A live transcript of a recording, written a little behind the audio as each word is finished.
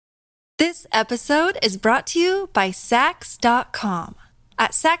This episode is brought to you by Sax.com.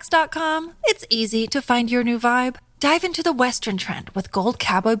 At Sax.com, it's easy to find your new vibe. Dive into the Western trend with gold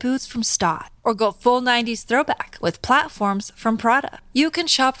cowboy boots from Stott, or go full 90s throwback with platforms from Prada. You can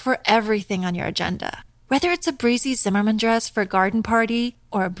shop for everything on your agenda, whether it's a breezy Zimmermann dress for a garden party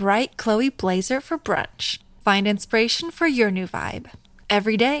or a bright Chloe blazer for brunch. Find inspiration for your new vibe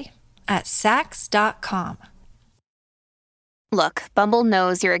every day at Sax.com. Look, Bumble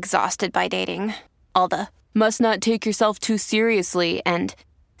knows you're exhausted by dating. All the must not take yourself too seriously and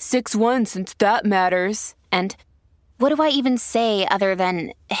 6'1" since that matters. And what do I even say other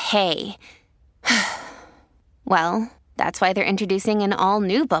than hey? Well, that's why they're introducing an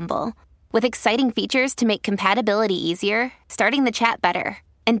all-new Bumble with exciting features to make compatibility easier, starting the chat better,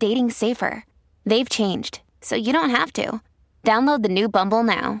 and dating safer. They've changed, so you don't have to. Download the new Bumble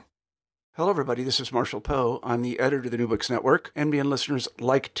now. Hello, everybody. This is Marshall Poe. I'm the editor of the New Books Network. NBN listeners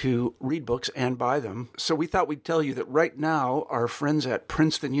like to read books and buy them. So we thought we'd tell you that right now, our friends at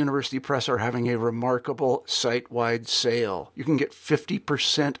Princeton University Press are having a remarkable site-wide sale. You can get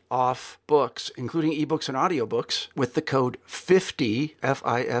 50% off books, including ebooks and audiobooks, with the code 50,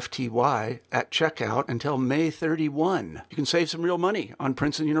 F-I-F-T-Y, at checkout until May 31. You can save some real money on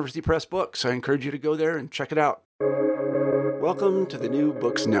Princeton University Press books. I encourage you to go there and check it out. Welcome to the New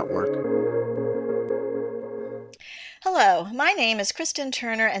Books Network. Hello, my name is Kristen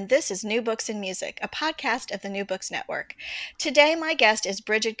Turner, and this is New Books in Music, a podcast of the New Books Network. Today, my guest is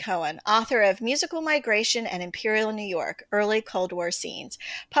Brigid Cohen, author of Musical Migration and Imperial New York, Early Cold War Scenes,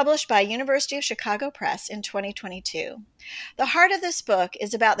 published by University of Chicago Press in 2022. The heart of this book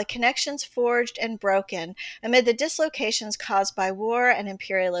is about the connections forged and broken amid the dislocations caused by war and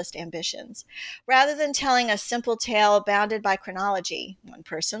imperialist ambitions. Rather than telling a simple tale bounded by chronology, one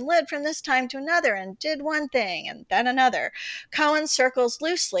person lived from this time to another and did one thing and then another, Cohen circles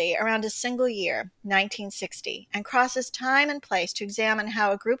loosely around a single year, 1960, and crosses time and place to examine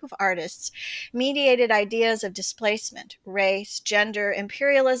how a group of artists mediated ideas of displacement, race, gender,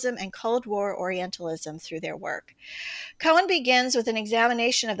 imperialism, and Cold War Orientalism through their work. Cohen begins with an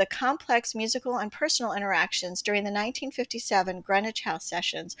examination of the complex musical and personal interactions during the 1957 Greenwich House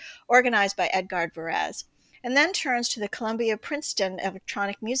sessions organized by Edgard Varese, and then turns to the Columbia-Princeton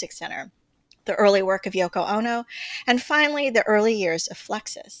Electronic Music Center, the early work of Yoko Ono, and finally the early years of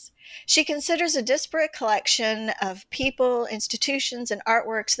Fluxus. She considers a disparate collection of people, institutions, and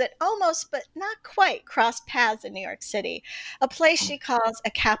artworks that almost but not quite cross paths in New York City, a place she calls a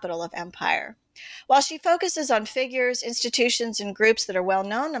capital of empire. While she focuses on figures, institutions, and groups that are well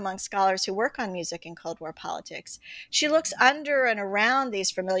known among scholars who work on music and Cold War politics, she looks under and around these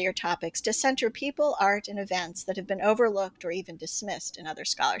familiar topics to center people, art, and events that have been overlooked or even dismissed in other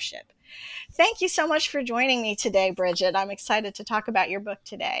scholarship. Thank you so much for joining me today, Brigid. I'm excited to talk about your book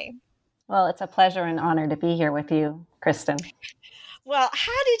today. Well, it's a pleasure and honor to be here with you, Kristen. Well,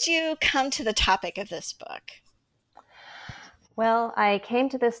 how did you come to the topic of this book? Well, I came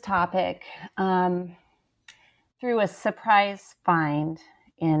to this topic through a surprise find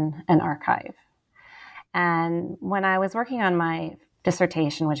in an archive. And when I was working on my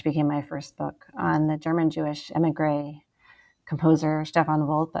dissertation, which became my first book, on the German Jewish emigre composer Stefan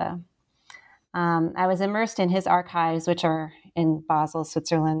Wolpe, I was immersed in his archives, which are in Basel,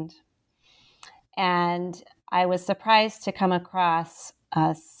 Switzerland. And I was surprised to come across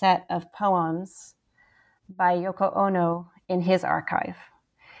a set of poems by Yoko Ono in his archive.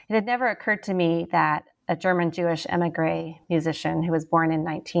 It had never occurred to me that a German Jewish emigre musician who was born in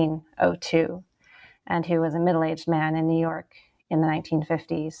 1902 and who was a middle-aged man in New York in the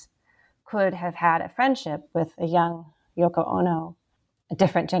 1950s could have had a friendship with a young Yoko Ono, a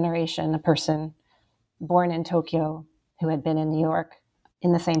different generation, a person born in Tokyo who had been in New York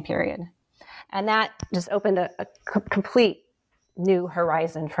in the same period. And that just opened a complete new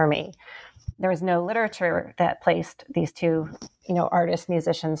horizon for me. There was no literature that placed these two, artists,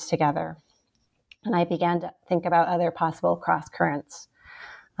 musicians together. And I began to think about other possible cross currents,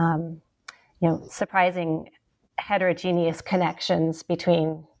 surprising heterogeneous connections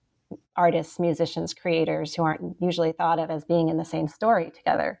between artists, musicians, creators who aren't usually thought of as being in the same story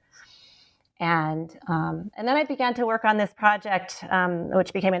together. And then I began to work on this project,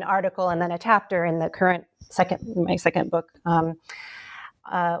 which became an article and then a chapter in the my second book.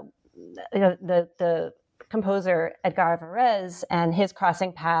 The composer Edgard Varese and his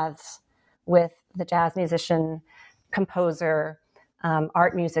crossing paths with the jazz musician, composer,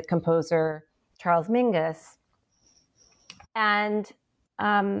 art music composer Charles Mingus, and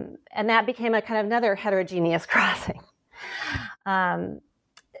that became a kind of another heterogeneous crossing.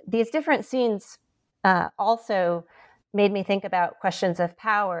 These different scenes also made me think about questions of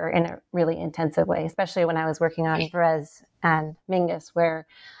power in a really intensive way, especially when I was working on Varese and Mingus, where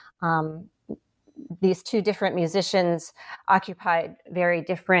these two different musicians occupied very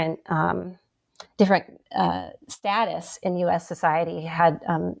different status in U.S. society, had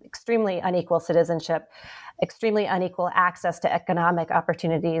extremely unequal citizenship, extremely unequal access to economic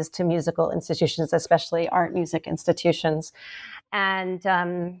opportunities, to musical institutions, especially art music institutions.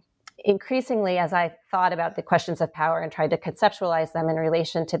 And increasingly, as I thought about the questions of power and tried to conceptualize them in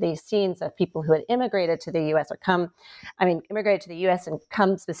relation to these scenes of people who had immigrated to the U.S. immigrated to the U.S. and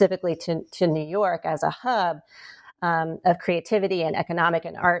come specifically to New York as a hub of creativity and economic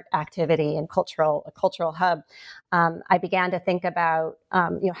and art activity and a cultural hub, I began to think about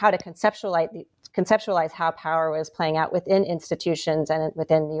how to conceptualize how power was playing out within institutions and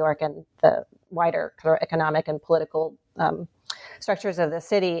within New York and the wider economic and political structures of the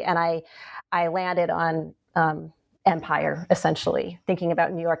city. And I landed on empire, essentially, thinking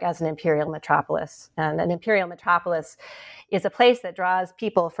about New York as an imperial metropolis. And an imperial metropolis is a place that draws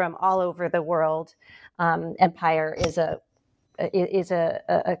people from all over the world. Empire is a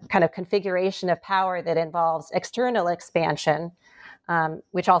kind of configuration of power that involves external expansion,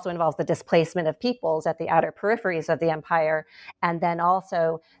 which also involves the displacement of peoples at the outer peripheries of the empire, and then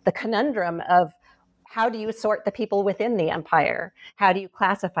also the conundrum of how do you sort the people within the empire? How do you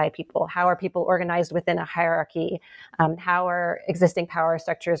classify people? How are people organized within a hierarchy? How are existing power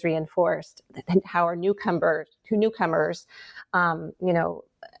structures reinforced? How are newcomers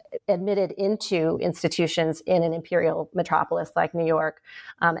admitted into institutions in an imperial metropolis like New York?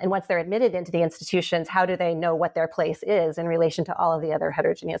 And once they're admitted into the institutions, how do they know what their place is in relation to all of the other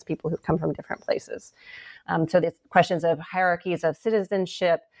heterogeneous people who come from different places? So there's questions of hierarchies of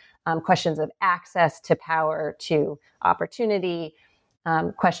citizenship, questions of access to power, to opportunity,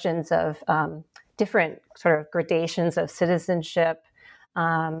 questions of different sort of gradations of citizenship,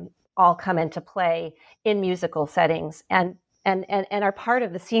 all come into play in musical settings and are part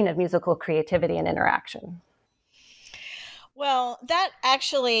of the scene of musical creativity and interaction. Well, that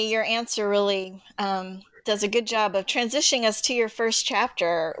actually, your answer really does a good job of transitioning us to your first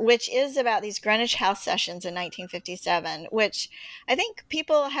chapter, which is about these Greenwich House sessions in 1957, which I think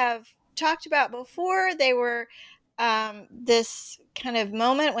people have talked about before. They were this kind of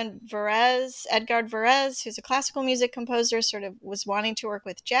moment when Edgar Varese, who's a classical music composer, sort of was wanting to work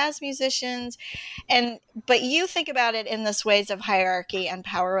with jazz musicians. But you think about it in this ways of hierarchy and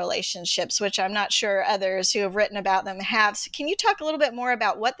power relationships, which I'm not sure others who have written about them have. So can you talk a little bit more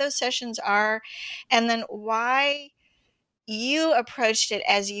about what those sessions are, and then why you approached it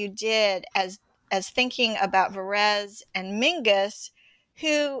as you did, as thinking about Varese and Mingus,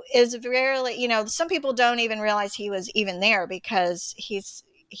 who is rarely, some people don't even realize he was even there because he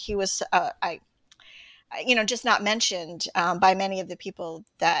was just not mentioned by many of the people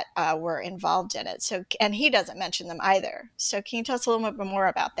that were involved in it. So, and he doesn't mention them either. So can you tell us a little bit more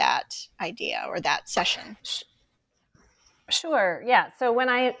about that idea or that session? Sure. Yeah. So when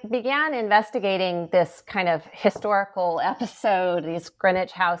I began investigating this kind of historical episode, these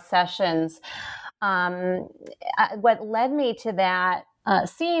Greenwich House sessions, what led me to that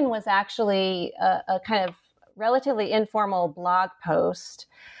scene was actually a kind of relatively informal blog post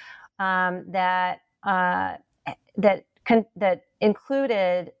that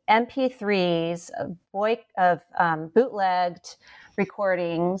included MP3s of bootlegged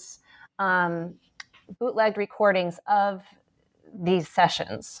recordings of these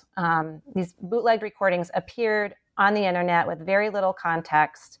sessions. These bootlegged recordings appeared on the internet with very little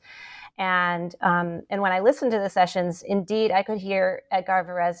context. And when I listened to the sessions, indeed, I could hear Edgar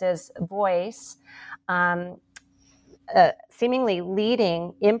Varese's voice seemingly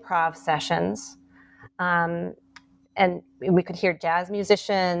leading improv sessions. And we could hear jazz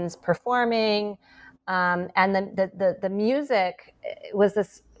musicians performing. And then the music was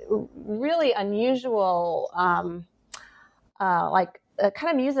this really unusual, kind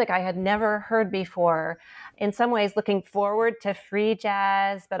of music I had never heard before. In some ways, looking forward to free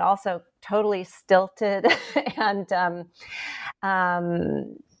jazz, but also totally stilted and kind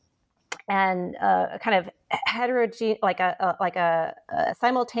of heterogeneous, like a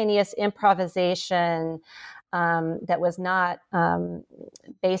simultaneous improvisation that was not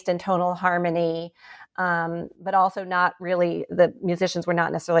based in tonal harmony, but also not really, the musicians were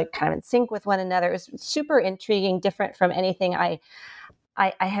not necessarily kind of in sync with one another. It was super intriguing, different from anything I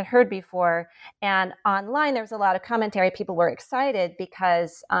I had heard before. And online, there was a lot of commentary. People were excited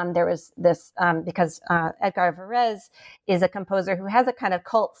because there was this, because Edgar Varese is a composer who has a kind of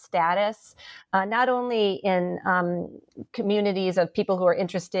cult status, not only in communities of people who are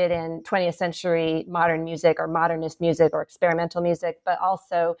interested in 20th century modern music or modernist music or experimental music, but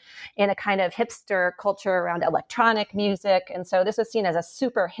also in a kind of hipster culture around electronic music. And so this was seen as a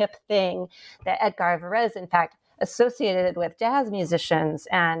super hip thing that Edgar Varese, in fact, associated with jazz musicians.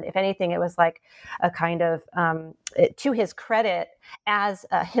 And if anything, it was like a kind of, to his credit, as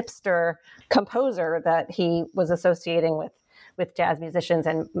a hipster composer that he was associating with jazz musicians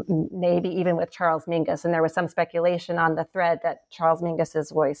and maybe even with Charles Mingus. And there was some speculation on the thread that Charles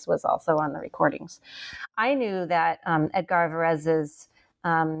Mingus's voice was also on the recordings. I knew that Edgar Varese's,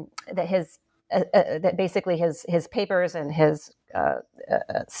 that basically his papers and his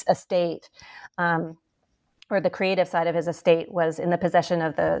estate, or the creative side of his estate, was in the possession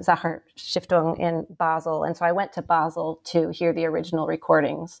of the Sacher Stiftung in Basel. And so I went to Basel to hear the original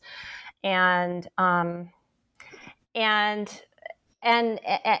recordings. And as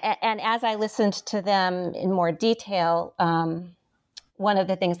I listened to them in more detail, one of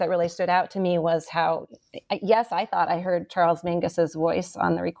the things that really stood out to me was how, yes, I thought I heard Charles Mingus's voice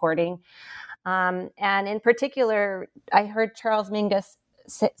on the recording. And in particular, I heard Charles Mingus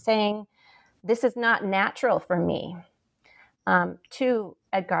saying, "This is not natural for me," to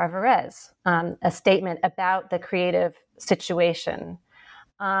Edgar Varese, a statement about the creative situation.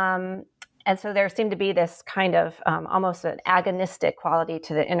 And so there seemed to be this kind of almost an agonistic quality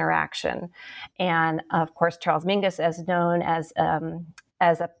to the interaction. And of course, Charles Mingus, as known as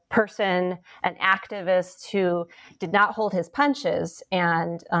a person, an activist who did not hold his punches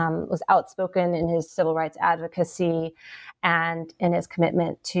and was outspoken in his civil rights advocacy and in his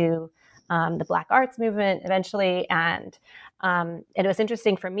commitment to the Black arts movement eventually. And it was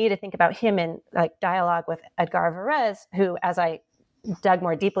interesting for me to think about him in like dialogue with Edgar Varese, who, as I dug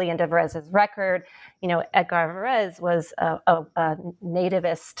more deeply into Varese's record, Edgar Varese was a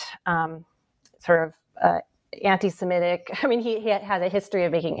nativist, sort of anti-Semitic. I mean, he had a history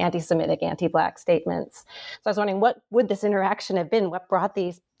of making anti-Semitic, anti-Black statements. So I was wondering, what would this interaction have been? What brought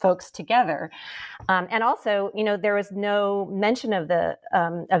these folks together? And also, there was no mention of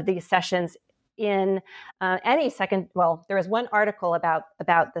these sessions in any second. Well, there was one article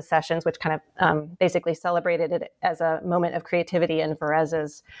about the sessions, which kind of basically celebrated it as a moment of creativity in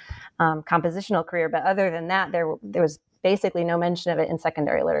Varese's compositional career. But other than that, there was basically no mention of it in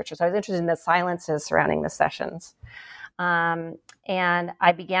secondary literature. So I was interested in the silences surrounding the sessions. And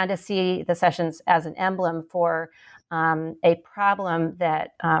I began to see the sessions as an emblem for a problem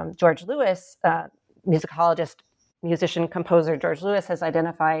that George Lewis, musician, composer George Lewis, has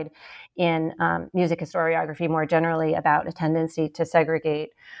identified in music historiography more generally, about a tendency to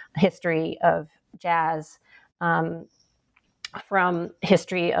segregate history of jazz from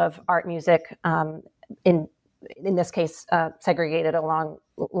history of art music, in this case, segregated along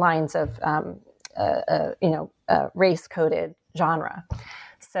lines of race-coded genre.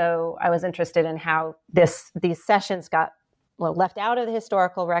 So I was interested in how these sessions got left out of the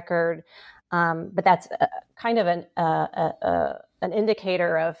historical record, but that's kind of an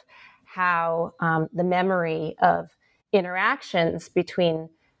indicator of how the memory of interactions between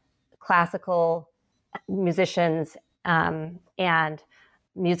classical musicians and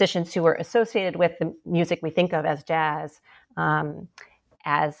musicians who were associated with the music we think of as jazz,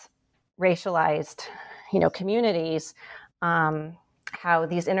 as racialized, communities, how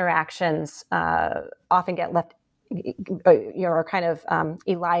these interactions often get left, are kind of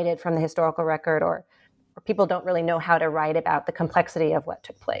elided from the historical record, or people don't really know how to write about the complexity of what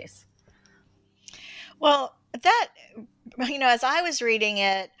took place. Well, that, as I was reading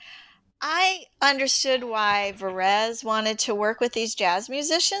it, I understood why Varese wanted to work with these jazz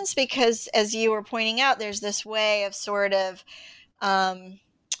musicians, because, as you were pointing out, there's this way of sort of,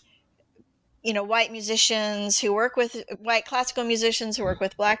 white musicians who work with white classical musicians who work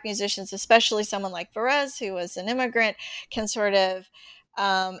with Black musicians, especially someone like Varese, who was an immigrant, can sort of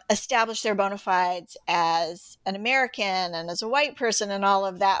establish their bona fides as an American and as a white person and all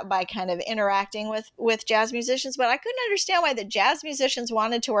of that by kind of interacting with jazz musicians. But I couldn't understand why the jazz musicians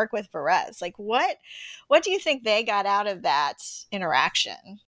wanted to work with Varese. Like, what do you think they got out of that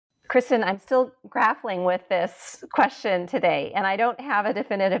interaction? Kristen, I'm still grappling with this question today, and I don't have a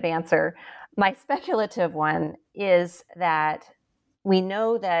definitive answer. My speculative one is that we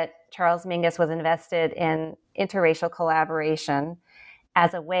know that Charles Mingus was invested in interracial collaboration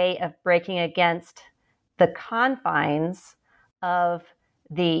as a way of breaking against the confines of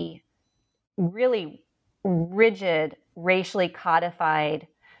the really rigid racially codified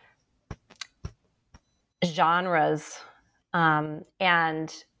genres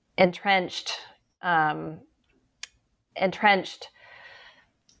and entrenched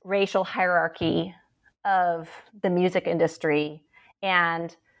racial hierarchy of the music industry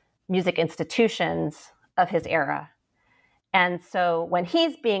and music institutions of his era. And so when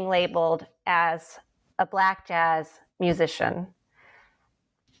he's being labeled as a Black jazz musician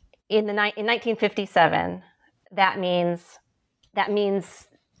in 1957, that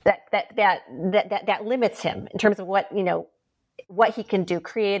limits him in terms of what he can do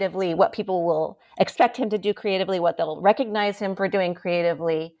creatively, what people will expect him to do creatively, what they'll recognize him for doing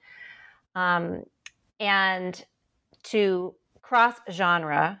creatively, and to cross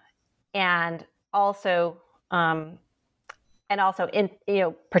genre and also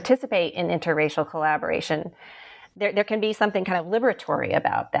participate in interracial collaboration. There can be something kind of liberatory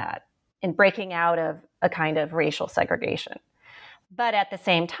about that in breaking out of a kind of racial segregation. But at the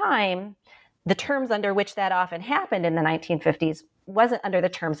same time, the terms under which that often happened in the 1950s wasn't under the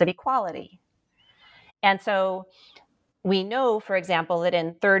terms of equality. And so we know, for example, that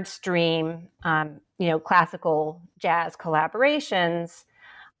in third stream, classical jazz collaborations,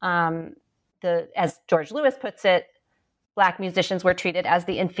 as George Lewis puts it, Black musicians were treated as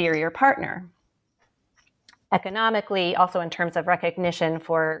the inferior partner, economically, also in terms of recognition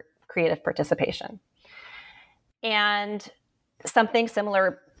for creative participation. And something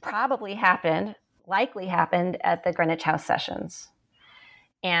similar likely happened at the Greenwich House sessions.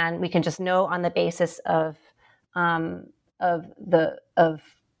 And we can just know on the basis of Edgar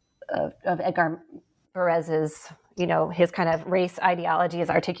Varèse's, his kind of race ideology is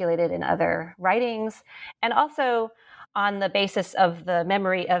articulated in other writings, and also on the basis of the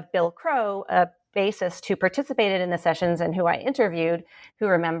memory of Bill Crow, a bassist who participated in the sessions and who I interviewed, who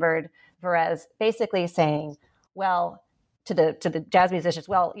remembered Varèse basically saying, well, to the jazz musicians,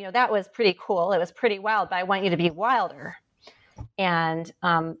 well, that was pretty cool. It was pretty wild, but I want you to be wilder. And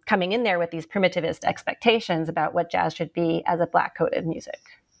coming in there with these primitivist expectations about what jazz should be as a Black coded music.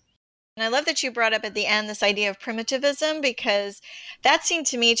 And I love that you brought up at the end this idea of primitivism, because that seemed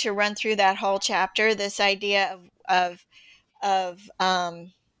to me to run through that whole chapter, this idea of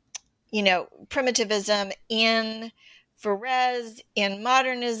primitivism in Varèse, in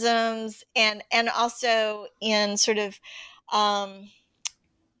modernisms, and also in sort of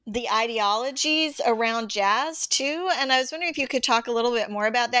the ideologies around jazz too. And I was wondering if you could talk a little bit more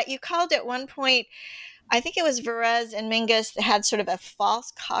about that. You called at one point, I think it was Varèse and Mingus that had sort of a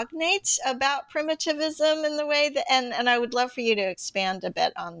false cognate about primitivism in the way that, and I would love for you to expand a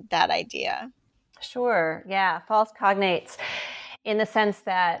bit on that idea. Sure. Yeah. False cognates in the sense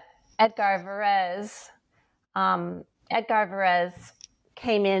that Edgar Varèse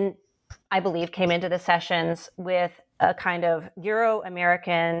came into the sessions with a kind of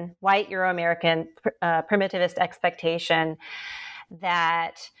white Euro-American primitivist expectation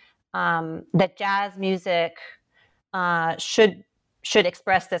that jazz music should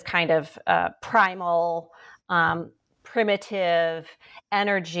express this kind of primal, primitive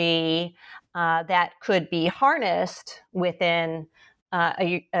energy that could be harnessed within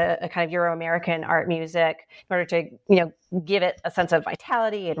a kind of Euro-American art music in order to, give it a sense of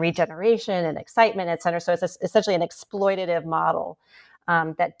vitality and regeneration and excitement, et cetera. So it's essentially an exploitative model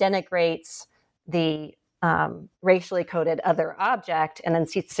that denigrates the racially coded other object and then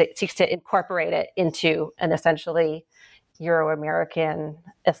seeks to incorporate it into an essentially Euro-American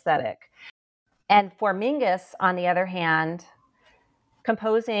aesthetic. And for Mingus, on the other hand,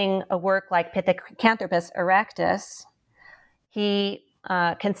 composing a work like Pithecanthropus erectus, he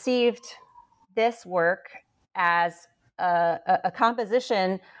conceived this work as a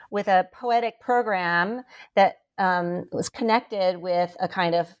composition with a poetic program that was connected with a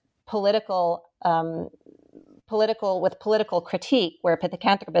kind of political critique, where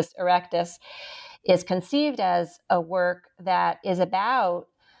Pithecanthropus erectus is conceived as a work that is about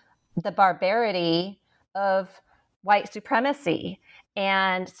the barbarity of white supremacy.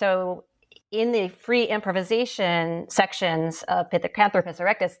 And so in the free improvisation sections of Pithecanthropus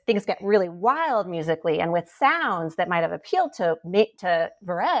erectus, things get really wild musically and with sounds that might have appealed to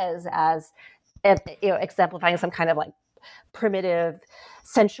Varèse as, exemplifying some kind of like primitive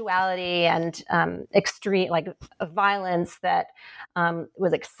sensuality and extreme, like violence that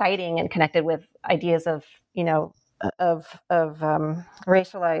was exciting and connected with ideas of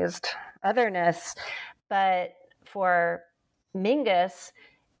racialized otherness. But for Mingus,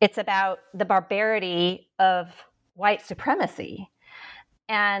 it's about the barbarity of white supremacy.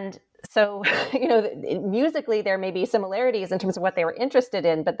 And so, musically, there may be similarities in terms of what they were interested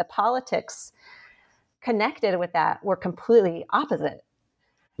in, but the politics connected with that were completely opposite.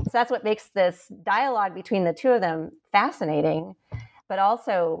 So that's what makes this dialogue between the two of them fascinating, but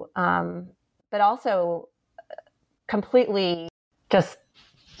also completely just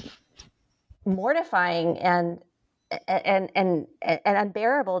mortifying and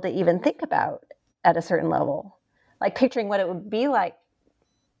unbearable to even think about at a certain level. Like picturing what it would be like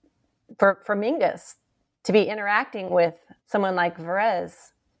for Mingus to be interacting with someone like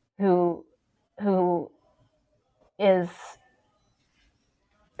Varese, who is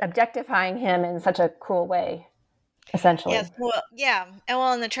objectifying him in such a cruel way, essentially. Yes. Well, yeah.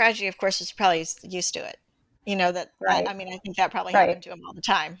 And the tragedy, of course, is probably used to it. Right. I mean, I think that probably Right. happened to him all the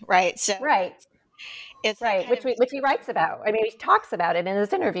time. Right. So Right. it's that Right. kind of Which he writes about. I mean, he talks about it in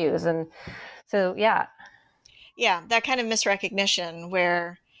his interviews. And so, yeah. Yeah, that kind of misrecognition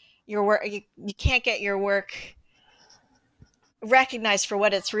where your work, you can't get your work recognized for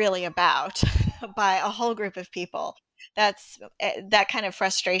what it's really about by a whole group of people. That kind of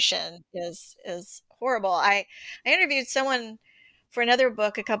frustration is horrible. I interviewed someone for another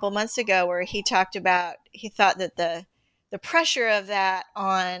book a couple months ago where he talked about, he thought that the pressure of that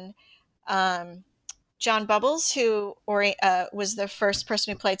on John Bubbles, who was the first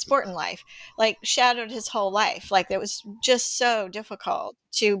person who played Sport in Life, like shadowed his whole life. Like it was just so difficult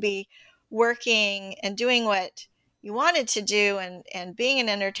to be working and doing what you wanted to do and being an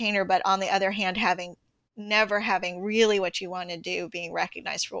entertainer, but on the other hand, never having really what you want to do, being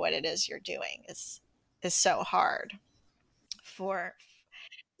recognized for what it is you're doing is so hard for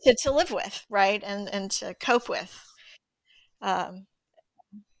to live with, right? And to cope with. Um,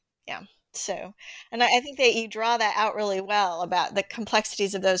 yeah. So, and I think that you draw that out really well about the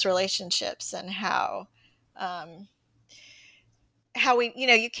complexities of those relationships and um, how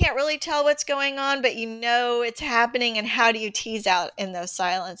you can't really tell what's going on, but it's happening. And how do you tease out in those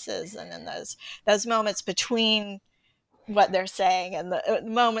silences and in those moments between what they're saying and the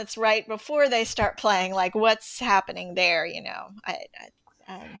moments right before they start playing, like what's happening there, Yeah.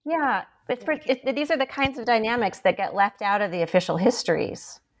 These are the kinds of dynamics that get left out of the official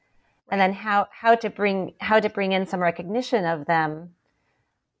histories. Right. And then how to bring in some recognition of them,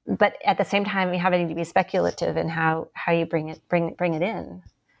 but at the same time having to be speculative in how you bring it in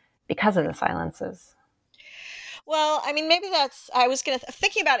because of the silences. Well, I mean, maybe I was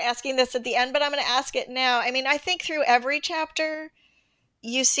thinking about asking this at the end, but I'm going to ask it now. I mean, I think through every chapter,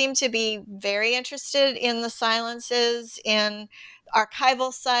 you seem to be very interested in the silences, in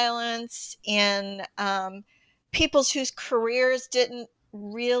archival silence, in people's whose careers didn't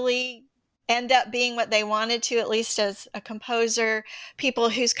really end up being what they wanted to, at least as a composer, people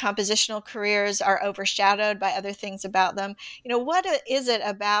whose compositional careers are overshadowed by other things about them. What is it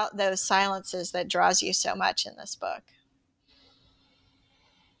about those silences that draws you so much in this book?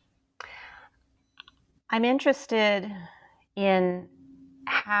 I'm interested in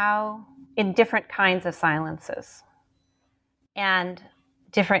different kinds of silences and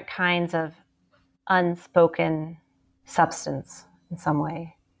different kinds of unspoken substance in some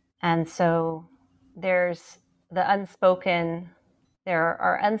way. And so there's the unspoken, there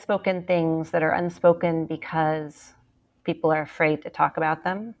are unspoken things that are unspoken because people are afraid to talk about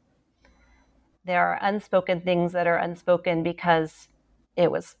them. There are unspoken things that are unspoken because it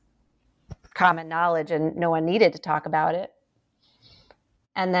was common knowledge and no one needed to talk about it.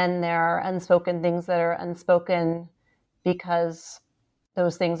 And then there are unspoken things that are unspoken because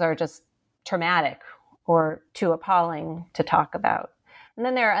those things are just traumatic or too appalling to talk about. And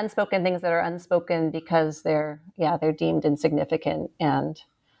then there are unspoken things that are unspoken because they're deemed insignificant. And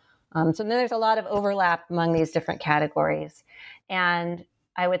so then there's a lot of overlap among these different categories. And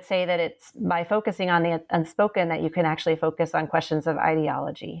I would say that it's by focusing on the unspoken that you can actually focus on questions of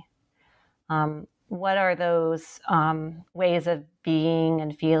ideology. What are those ways of being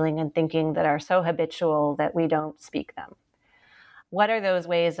and feeling and thinking that are so habitual that we don't speak them? What are those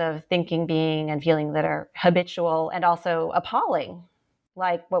ways of thinking, being, and feeling that are habitual and also appalling,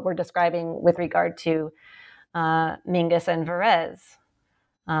 like what we're describing with regard to Mingus and Varese,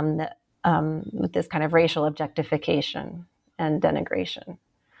 with this kind of racial objectification and denigration?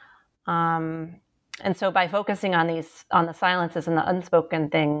 And so by focusing on the silences and the unspoken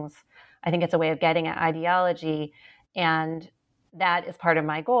things, I think it's a way of getting at ideology. And that is part of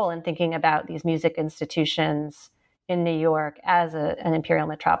my goal in thinking about these music institutions in New York as an imperial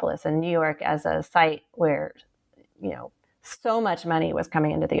metropolis, and New York as a site where, so much money was coming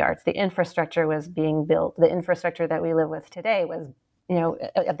into the arts. The infrastructure was being built. The infrastructure that we live with today was,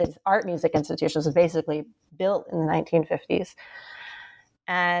 of these art music institutions was basically built in the 1950s.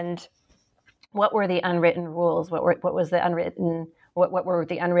 And what were the unwritten rules? What were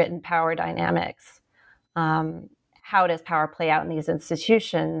the unwritten power dynamics? how does power play out in these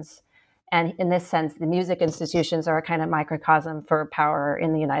institutions? And in this sense, the music institutions are a kind of microcosm for power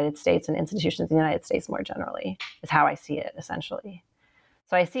in the United States and institutions in the United States more generally, is how I see it, essentially.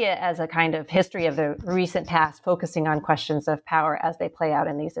 So I see it as a kind of history of the recent past, focusing on questions of power as they play out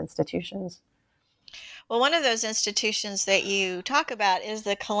in these institutions. Well, one of those institutions that you talk about is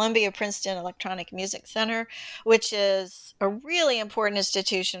the Columbia-Princeton Electronic Music Center, which is a really important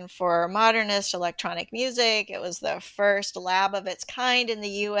institution for modernist electronic music. It was the first lab of its kind in the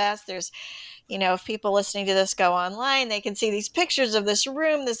U.S. There's, if people listening to this go online, they can see these pictures of this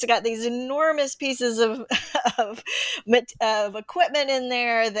room that's got these enormous pieces of of equipment in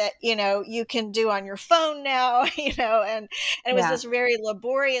there that you can do on your phone now. And it was this very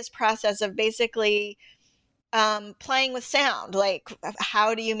laborious process of basically playing with sound, like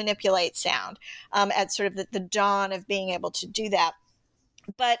how do you manipulate sound at sort of the dawn of being able to do that.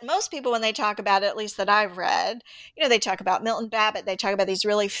 But most people, when they talk about it, at least that I've read, they talk about Milton Babbitt. They talk about these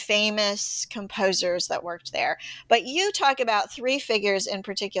really famous composers that worked there. But you talk about three figures in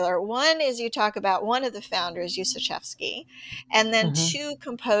particular. One is you talk about one of the founders, Ussachevsky, and then two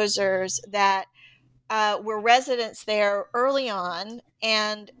composers that were residents there early on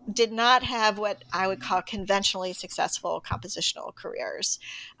and did not have what I would call conventionally successful compositional careers.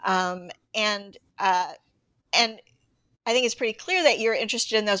 And I think it's pretty clear that you're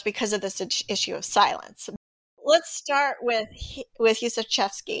interested in those because of this issue of silence. Let's start with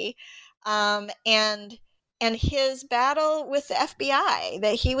Ussachevsky and his battle with the FBI,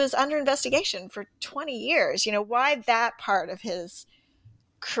 that he was under investigation for 20 years. Why that part of his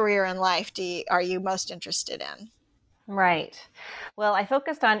career and life are you most interested in? Right. Well, I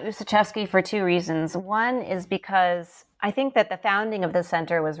focused on Ussachevsky for two reasons. One is because I think that the founding of the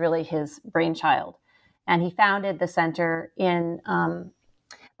center was really his brainchild. And he founded the center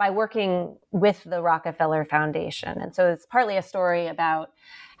by working with the Rockefeller Foundation. And so it's partly a story about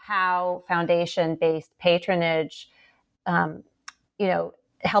how foundation-based patronage,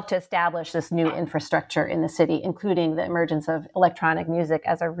 helped to establish this new infrastructure in the city, including the emergence of electronic music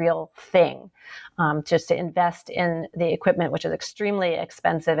as a real thing, just to invest in the equipment, which is extremely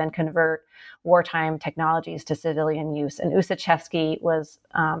expensive, and convert wartime technologies to civilian use. And Ussachevsky was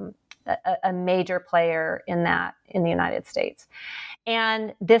a major player in that in the United States.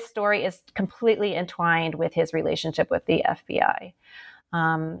 And this story is completely entwined with his relationship with the FBI.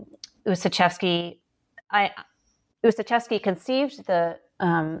 Ussachevsky conceived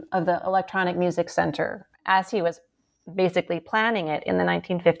of the Electronic Music Center as he was basically planning it in the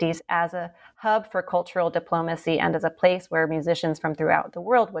 1950s as a hub for cultural diplomacy and as a place where musicians from throughout the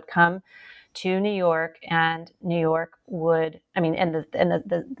world would come to New York, and New York the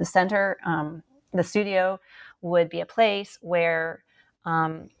center, the studio would be a place where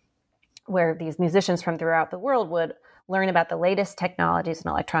these musicians from throughout the world would learn about the latest technologies in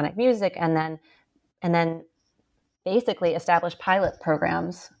electronic music, and then basically establish pilot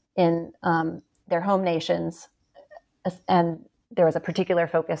programs in their home nations. And there was a particular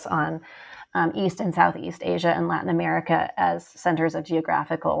focus on East and Southeast Asia and Latin America as centers of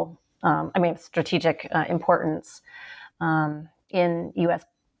strategic importance in U.S.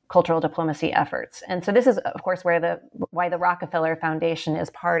 cultural diplomacy efforts. And so this is, of course, why the Rockefeller Foundation is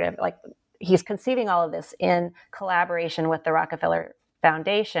part of, he's conceiving all of this in collaboration with the Rockefeller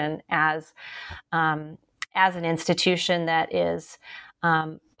Foundation as an institution that is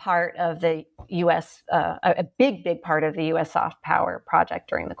part of the U.S., a big part of the U.S. soft power project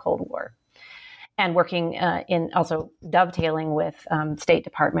during the Cold War, and working in also dovetailing with State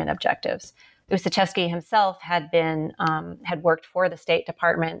Department objectives. Ussachevsky himself had worked for the State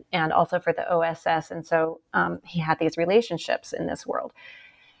Department and also for the OSS, and so he had these relationships in this world.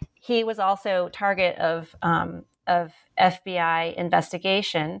 He was also target of FBI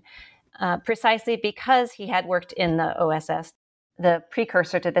investigation precisely because he had worked in the OSS, the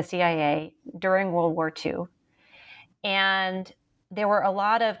precursor to the CIA, during World War II. And there were a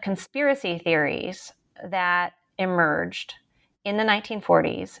lot of conspiracy theories that emerged in the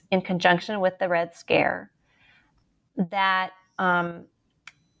 1940s in conjunction with the Red Scare that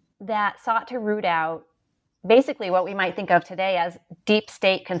sought to root out basically what we might think of today as deep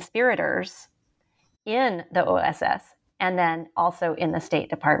state conspirators in the OSS and then also in the State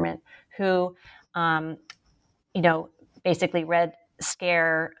Department, who, basically Red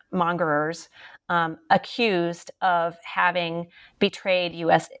Scare mongerers accused of having betrayed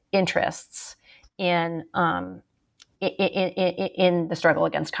U.S. interests in the struggle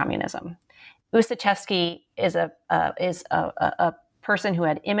against communism. Ussachevsky is a person who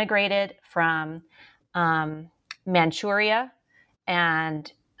had immigrated from Manchuria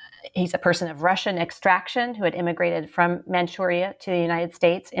and He's a person of Russian extraction who had immigrated from Manchuria to the United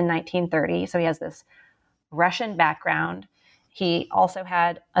States in 1930. So he has this Russian background. He also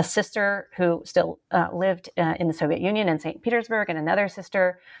had a sister who still lived in the Soviet Union in St. Petersburg, and another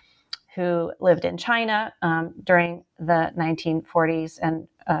sister who lived in China during the 1940s and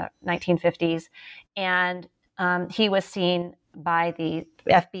 1950s. And he was seen by the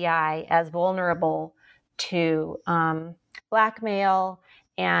FBI as vulnerable to blackmail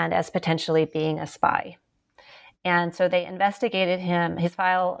and as potentially being a spy. And so they investigated him. His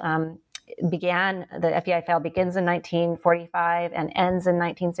file the FBI file begins in 1945 and ends in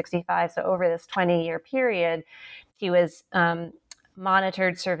 1965. So over this 20-year period, he was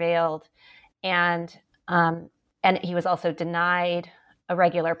monitored, surveilled, and he was also denied a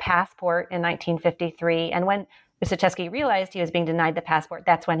regular passport in 1953. And when Usacheski realized he was being denied the passport,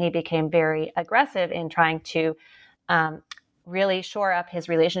 that's when he became very aggressive in trying to really shore up his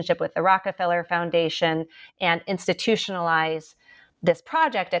relationship with the Rockefeller Foundation and institutionalize this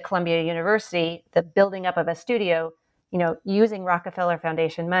project at Columbia University, the building up of a studio, using Rockefeller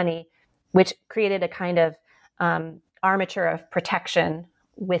Foundation money, which created a kind of armature of protection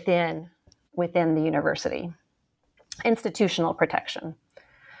within the university, institutional protection.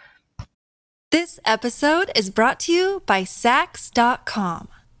 This episode is brought to you by Sax.com.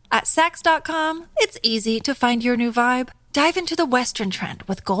 At Sax.com, it's easy to find your new vibe. Dive into the Western trend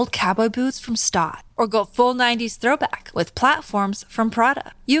with gold cowboy boots from Stott, or go full 90s throwback with platforms from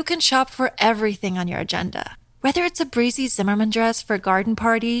Prada. You can shop for everything on your agenda, whether it's a breezy Zimmermann dress for a garden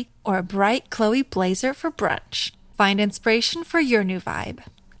party or a bright Chloe blazer for brunch. Find inspiration for your new vibe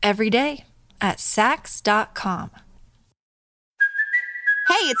every day at Sax.com.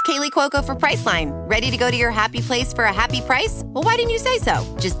 Hey, it's Kaylee Cuoco for Priceline. Ready to go to your happy place for a happy price? Well, why didn't you say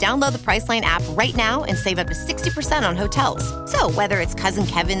so? Just download the Priceline app right now and save up to 60% on hotels. So whether it's Cousin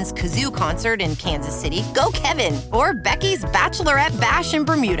Kevin's Kazoo Concert in Kansas City, go Kevin, or Becky's Bachelorette Bash in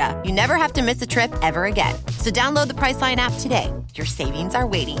Bermuda, you never have to miss a trip ever again. So download the Priceline app today. Your savings are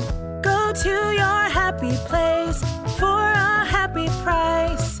waiting. Go to your happy place for a happy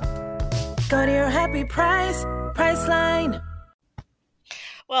price. Go to your happy price, Priceline.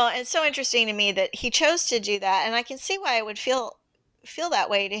 Well, it's so interesting to me that he chose to do that, and I can see why it would feel that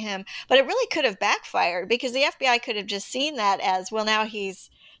way to him. But it really could have backfired, because the FBI could have just seen that as, well, now he's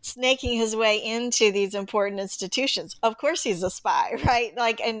snaking his way into these important institutions. Of course he's a spy, right?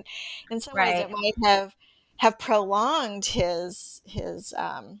 Like, and in some ways it might have prolonged his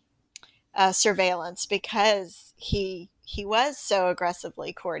surveillance, because he was so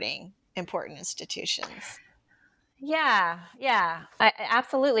aggressively courting important institutions. Yeah,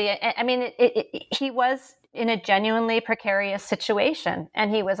 absolutely. I mean, he was in a genuinely precarious situation, and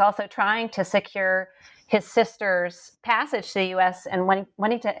he was also trying to secure his sister's passage to the U.S. and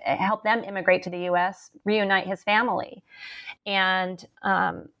wanting to help them immigrate to the U.S., reunite his family, and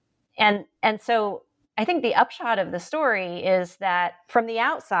so I think the upshot of the story is that from the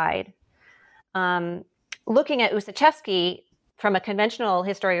outside, looking at Usacheski from a conventional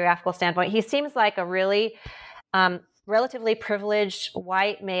historiographical standpoint, he seems like a really relatively privileged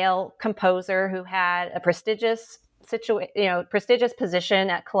white male composer who had a prestigious position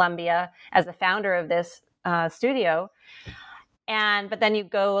at Columbia as the founder of this studio. But then you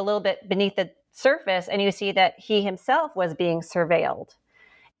go a little bit beneath the surface and you see that he himself was being surveilled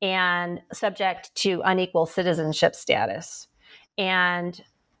and subject to unequal citizenship status and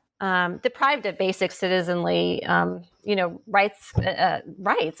deprived of basic citizenly, rights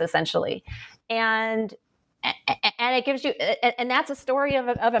essentially. And it gives you, and that's a story of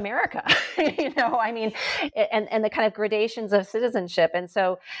America, I mean, and the kind of gradations of citizenship. And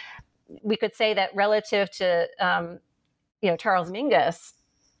so we could say that relative to, Charles Mingus,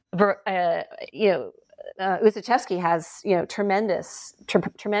 Usacheski has,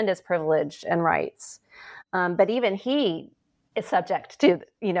 tremendous privilege and rights. But even he is subject to,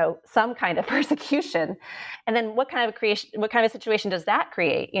 some kind of persecution. And then what kind of situation does that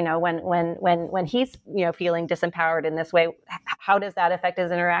create? When he's, feeling disempowered in this way, how does that affect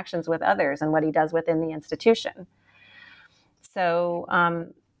his interactions with others and what he does within the institution? So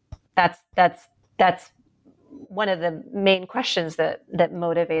that's one of the main questions that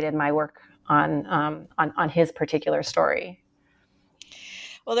motivated my work on his particular story.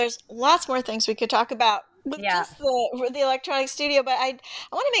 Well, there's lots more things we could talk about with just the electronic studio, but I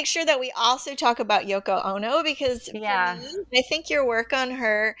want to make sure that we also talk about Yoko Ono, because for me, I think your work on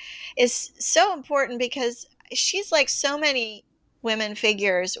her is so important, because she's like so many women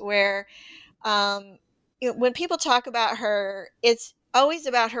figures where when people talk about her, it's always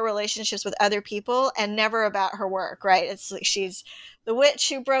about her relationships with other people and never about her work, right? It's like she's the witch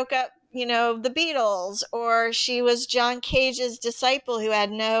who broke up, the Beatles, or she was John Cage's disciple who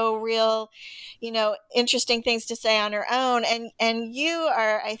had no real, interesting things to say on her own. And you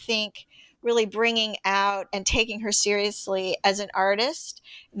are, I think, really bringing out and taking her seriously as an artist,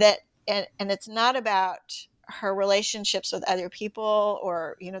 and it's not about her relationships with other people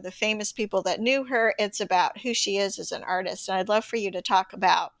or, the famous people that knew her. It's about who she is as an artist. And I'd love for you to talk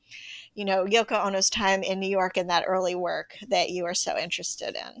about, Yoko Ono's time in New York and that early work that you are so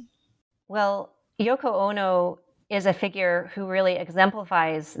interested in. Well, Yoko Ono is a figure who really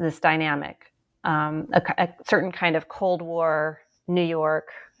exemplifies this dynamic, a certain kind of Cold War New York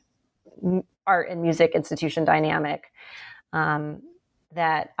art and music institution dynamic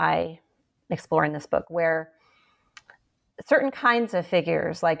that I explore in this book, where certain kinds of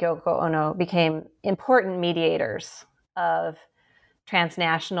figures like Yoko Ono became important mediators of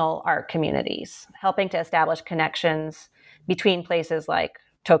transnational art communities, helping to establish connections between places like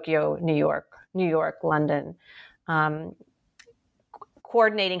Tokyo, New York, London,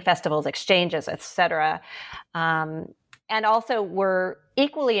 coordinating festivals, exchanges, etc. And also were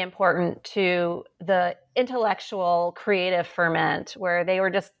equally important to the intellectual, creative ferment, where they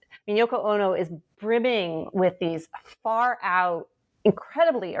were Yoko Ono is brimming with these far out,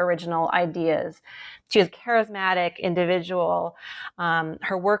 incredibly original ideas. She is a charismatic individual.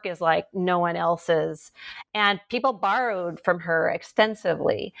 Her work is like no one else's. And people borrowed from her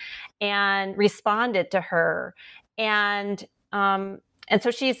extensively and responded to her. And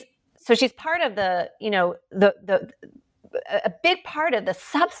so she's part of a big part of the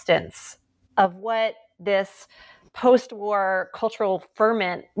substance of what this post-war cultural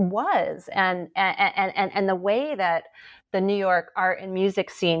ferment was, and the way that the New York art and music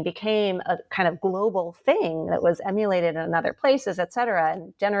scene became a kind of global thing that was emulated in other places, et cetera,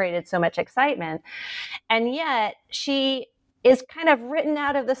 and generated so much excitement. And yet she is kind of written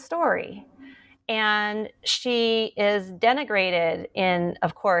out of the story. And she is denigrated in,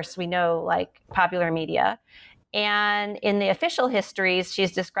 of course, we know, like popular media. And in the official histories,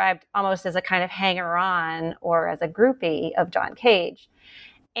 she's described almost as a kind of hanger-on or as a groupie of John Cage.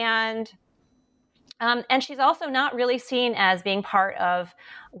 And she's also not really seen as being part of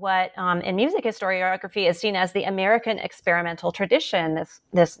what in music historiography is seen as the American experimental tradition,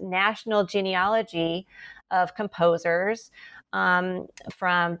 this national genealogy of composers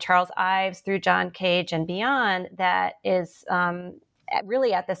from Charles Ives through John Cage and beyond that is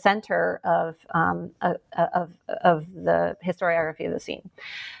really at the center of the historiography of the scene.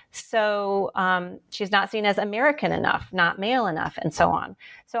 So she's not seen as American enough, not male enough, and so on.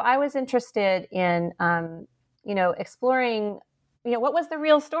 So I was interested in, exploring, what was the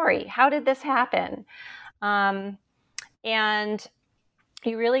real story? How did this happen? And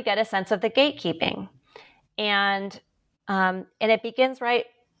you really get a sense of the gatekeeping, and it begins right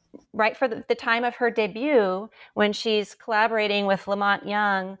for the time of her debut, when she's collaborating with Lamont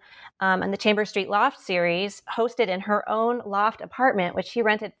Young on the Chambers Street Loft series, hosted in her own loft apartment, which she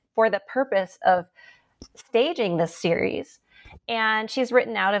rented for the purpose of staging this series. And she's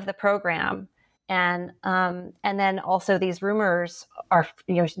written out of the program. And then also these rumors are,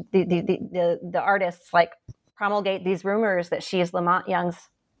 the artists like promulgate these rumors that she is Lamont Young's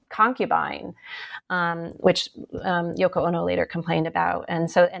concubine, which Yoko Ono later complained about. And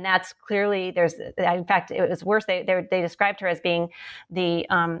that's clearly, in fact, it was worse. They described her as being the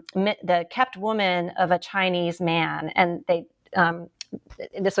kept woman of a Chinese man. And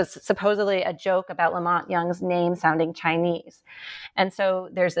this was supposedly a joke about Lamont Young's name sounding Chinese. And so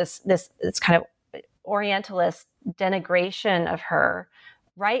there's this kind of Orientalist denigration of her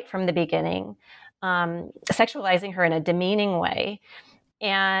right from the beginning, sexualizing her in a demeaning way,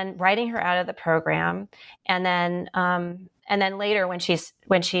 and writing her out of the program. And then later, when she's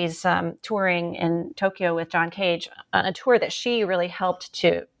touring in Tokyo with John Cage, a tour that she really helped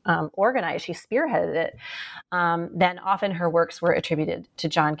to organize, she spearheaded it, then often her works were attributed to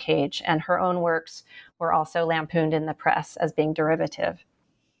John Cage, and her own works were also lampooned in the press as being derivative.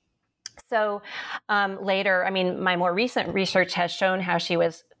 So later, my more recent research has shown how she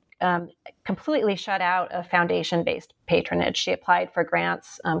was completely shut out of foundation-based patronage. She applied for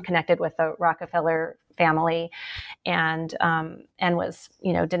grants connected with the Rockefeller family, and was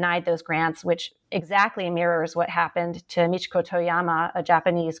denied those grants, which exactly mirrors what happened to Michiko Toyama, a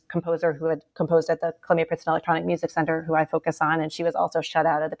Japanese composer who had composed at the Columbia Princeton Electronic Music Center, who I focus on, and she was also shut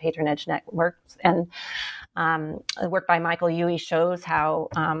out of the patronage networks. And the work by Michael Yui shows how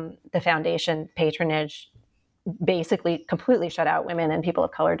the foundation patronage basically completely shut out women and people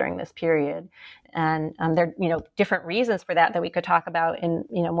of color during this period. And there are, different reasons for that we could talk about in,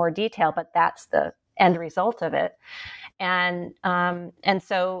 more detail, but that's the end result of it. And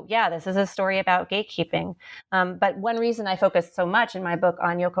so, this is a story about gatekeeping. But one reason I focus so much in my book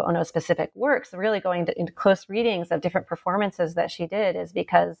on Yoko Ono's specific works, really going into close readings of different performances that she did, is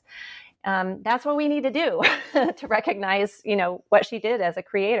because that's what we need to do to recognize, what she did as a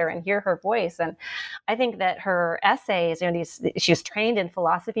creator and hear her voice. And I think that her essays, she was trained in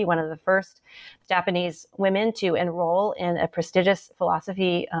philosophy, one of the first Japanese women to enroll in a prestigious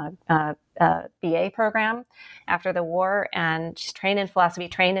philosophy BA program after the war. And she's trained in philosophy,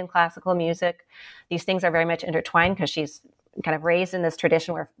 trained in classical music. These things are very much intertwined because she's kind of raised in this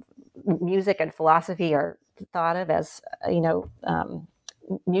tradition where music and philosophy are thought of as,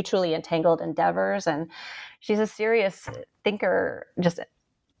 mutually entangled endeavors. And she's a serious thinker. Just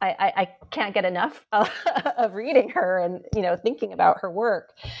I can't get enough of reading her and thinking about her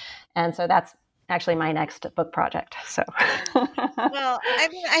work. And so that's actually my next book project. So well,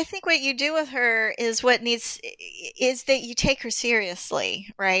 I think what you do with her is that you take her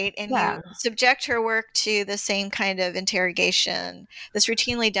seriously, right? And you subject her work to the same kind of interrogation that's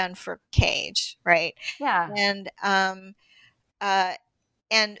routinely done for Cage, right? And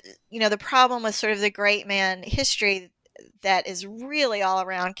the problem with sort of the great man history that is really all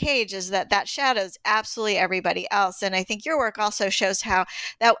around Cage is that shadows absolutely everybody else. And I think your work also shows how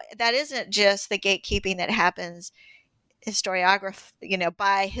that isn't just the gatekeeping that happens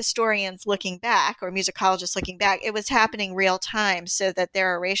by historians looking back or musicologists looking back. It was happening real time, so that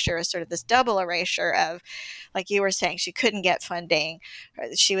their erasure is sort of this double erasure of, like you were saying, she couldn't get funding,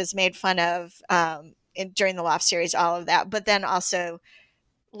 she was made fun of during the Loft series, all of that. But then also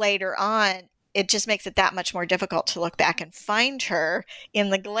later on, it just makes it that much more difficult to look back and find her in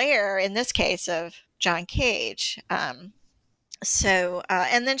the glare, in this case, of John Cage. And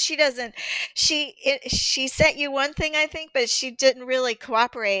then she sent you one thing, I think, but she didn't really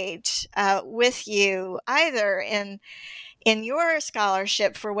cooperate with you either in your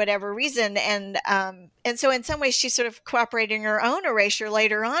scholarship for whatever reason. And so in some ways she's sort of cooperating her own erasure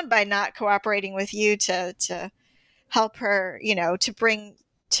later on by not cooperating with you to help her,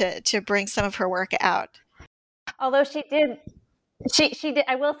 to bring some of her work out. Although she did,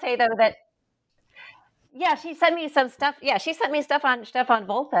 I will say though that, she sent me some stuff. Yeah, she sent me stuff on Stefan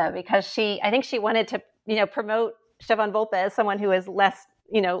Volpe because I think she wanted to, promote Stefan Volpe as someone who is less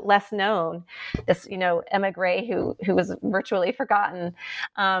known. This, emigre who was virtually forgotten,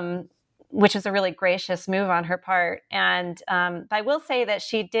 which is a really gracious move on her part. And I will say that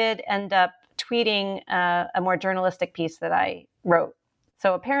she did end up tweeting a more journalistic piece that I wrote.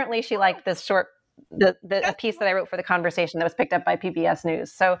 So apparently she liked this a piece that I wrote for The Conversation that was picked up by PBS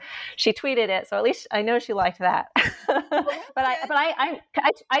News. So she tweeted it. So at least I know she liked that. But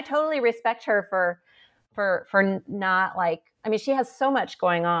I totally respect her for not she has so much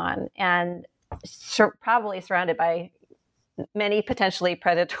going on and probably surrounded by many potentially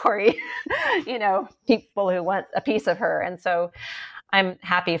predatory, people who want a piece of her. And so I'm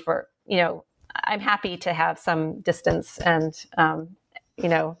happy to have some distance and,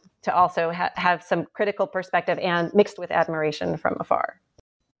 to also have some critical perspective and mixed with admiration from afar.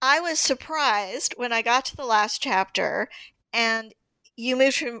 I was surprised when I got to the last chapter and you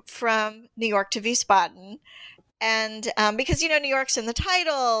moved from New York to Wiesbaden. And because, New York's in the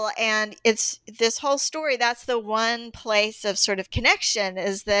title and it's this whole story, that's the one place of sort of connection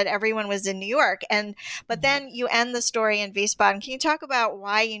is that everyone was in New York. But then you end the story in Wiesbaden. Can you talk about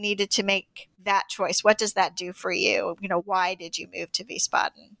why you needed to make that choice? What does that do for you? Why did you move to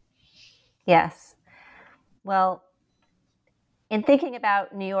Wiesbaden? Yes. Well, in thinking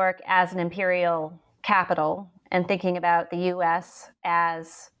about New York as an imperial capital and thinking about the U.S.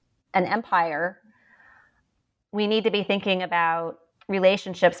 as an empire, we need to be thinking about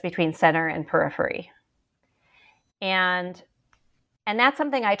relationships between center and periphery. And that's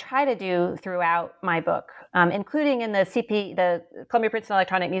something I try to do throughout my book, including in the Columbia Princeton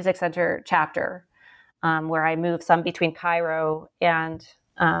Electronic Music Center chapter, where I move some between Cairo and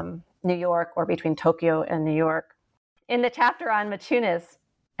New York or between Tokyo and New York. In the chapter on Machunas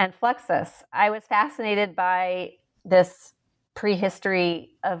and Fluxus, I was fascinated by this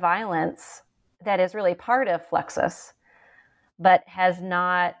prehistory of violence that is really part of Fluxus, but has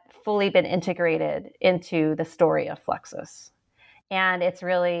not fully been integrated into the story of Fluxus. And it's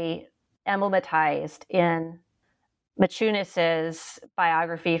really emblematized in Machunas'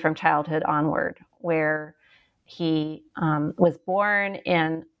 biography From Childhood Onward, where he was born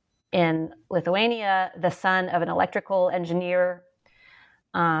in Lithuania, the son of an electrical engineer,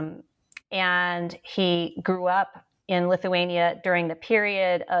 And he grew up in Lithuania during the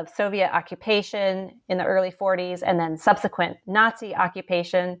period of Soviet occupation in the early 40s and then subsequent Nazi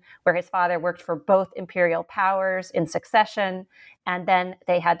occupation, where his father worked for both imperial powers in succession. And then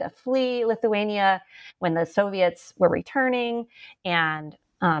they had to flee Lithuania when the Soviets were returning, and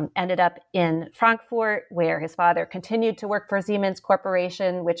ended up in Frankfurt, where his father continued to work for Siemens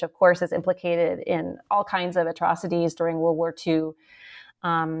Corporation, which of course is implicated in all kinds of atrocities during World War II.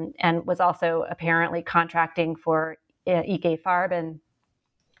 And was also apparently contracting for IG Farben.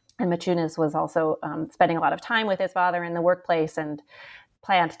 And Maciunas was also spending a lot of time with his father in the workplace and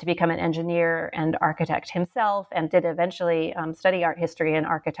planned to become an engineer and architect himself, and did eventually study art history and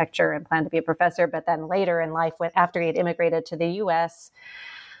architecture and planned to be a professor. But then later in life, after he had immigrated to the U.S.,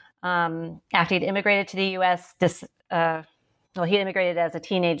 he immigrated as a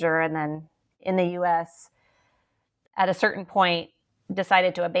teenager, and then in the U.S., at a certain point,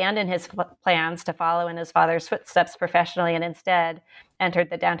 decided to abandon his plans to follow in his father's footsteps professionally, and instead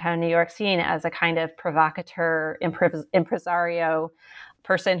entered the downtown New York scene as a kind of provocateur, impresario,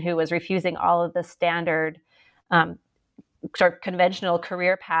 person who was refusing all of the standard sort of conventional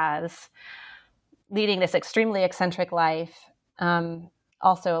career paths, leading this extremely eccentric life,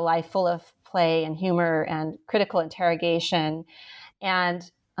 also a life full of play and humor and critical interrogation. And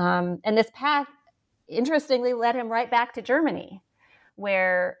this path, interestingly, led him right back to Germany,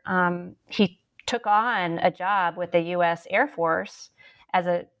 where he took on a job with the U.S. Air Force as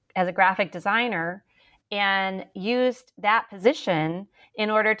a graphic designer, and used that position in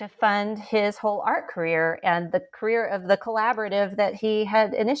order to fund his whole art career and the career of the collaborative that he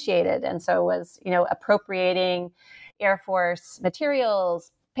had initiated. And so was, appropriating Air Force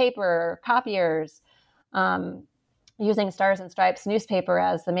materials, paper, copiers, using Stars and Stripes newspaper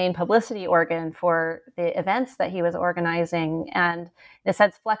as the main publicity organ for the events that he was organizing. And in a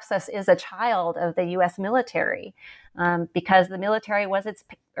sense, Fluxus is a child of the U.S. military, because the military was its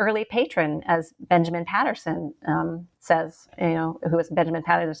early patron, as Benjamin Patterson says, who was Benjamin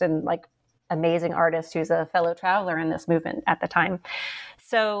Patterson, like amazing artist who's a fellow traveler in this movement at the time.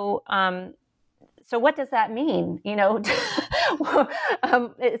 So what does that mean? It's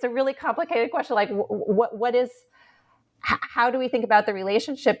a really complicated question. Like, what is... How do we think about the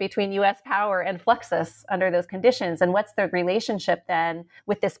relationship between U.S. power and Fluxus under those conditions? And what's the relationship then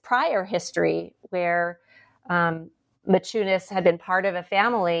with this prior history where Maciunas had been part of a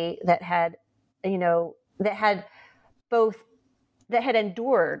family that had endured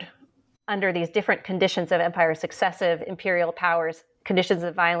under these different conditions of empire, successive imperial powers, conditions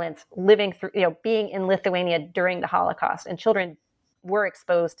of violence, living through, being in Lithuania during the Holocaust, and children were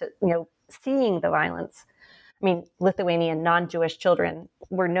exposed to, seeing the violence. I mean, Lithuanian non-Jewish children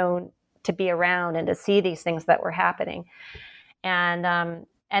were known to be around and to see these things that were happening. And I'm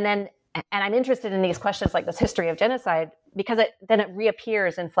interested in these questions like this history of genocide because it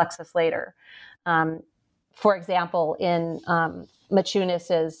reappears in Fluxus later. For example, in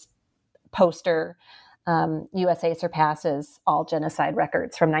Maciunas's poster, USA Surpasses All Genocide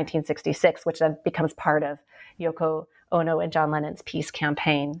Records from 1966, which then becomes part of Yoko Ono and John Lennon's peace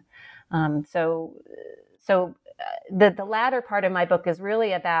campaign. So the latter part of my book is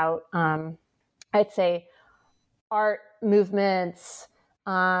really about, I'd say, art movements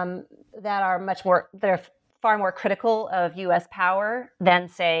that are far more critical of U.S. power than,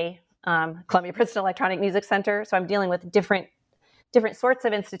 say, Columbia Princeton Electronic Music Center. So I'm dealing with different sorts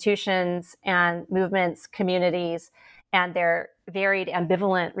of institutions and movements, communities, and their varied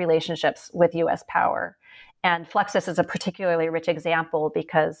ambivalent relationships with U.S. power. And Fluxus is a particularly rich example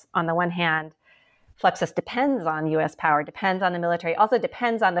because, on the one hand, Fluxus depends on U.S. power, depends on the military, also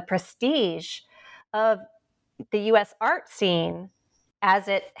depends on the prestige of the U.S. art scene as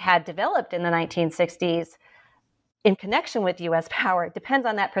it had developed in the 1960s in connection with U.S. power. It depends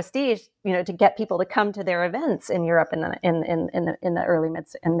on that prestige, to get people to come to their events in Europe in the early mid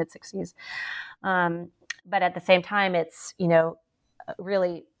 60s. But at the same time, it's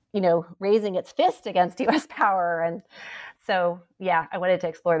really raising its fist against U.S. power, and so I wanted to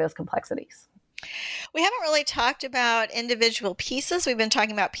explore those complexities. We haven't really talked about individual pieces. We've been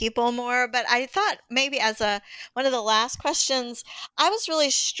talking about people more, but I thought maybe as one of the last questions, I was really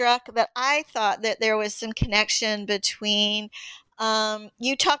struck that I thought that there was some connection between,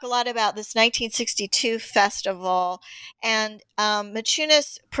 you talk a lot about this 1962 festival, and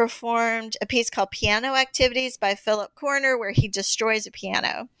Maciunas performed a piece called Piano Activities by Philip Corner, where he destroys a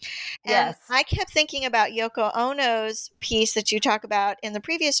piano. And yes. I kept thinking about Yoko Ono's piece that you talk about in the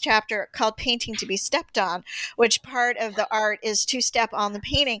previous chapter called Painting to be Stepped On, which part of the art is to step on the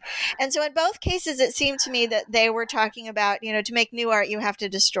painting. And so in both cases, it seemed to me that they were talking about, to make new art, you have to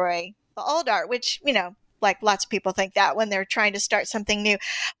destroy the old art, which, like lots of people think that when they're trying to start something new.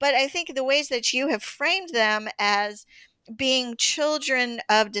 But I think the ways that you have framed them as being children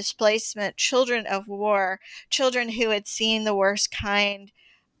of displacement, children of war, children who had seen the worst kind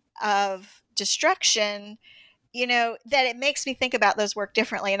of destruction, that it makes me think about those work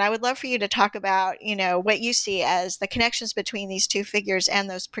differently. And I would love for you to talk about, what you see as the connections between these two figures and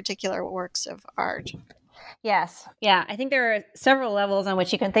those particular works of art. Yes. Yeah. I think there are several levels on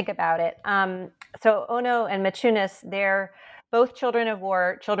which you can think about it. So Ono and Machunas, they're both children of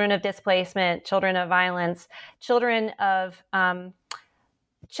war, children of displacement, children of violence, children of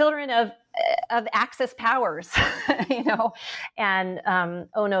Axis powers, and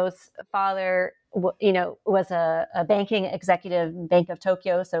Ono's father, was a banking executive, Bank of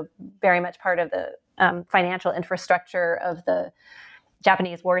Tokyo, so very much part of the financial infrastructure of the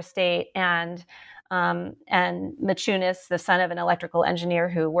Japanese war state, and Machunas, the son of an electrical engineer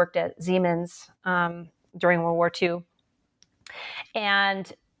who worked at Siemens during World War II,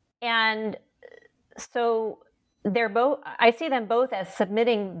 and so I see them both as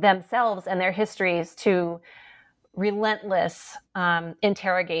submitting themselves and their histories to relentless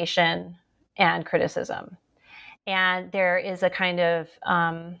interrogation and criticism. And there is a kind of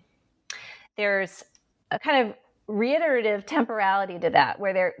reiterative temporality to that,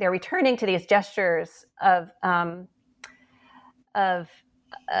 where they're returning to these gestures of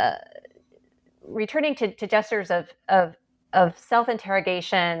returning to gestures of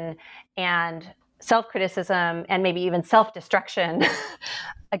self-interrogation and self-criticism and maybe even self-destruction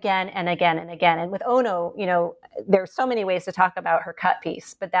again and again and again. And with Ono, there's so many ways to talk about her cut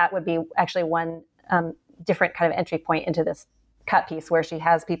piece, but that would be actually one different kind of entry point into this cut piece, where she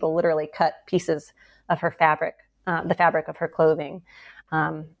has people literally cut pieces of her fabric, the fabric of her clothing,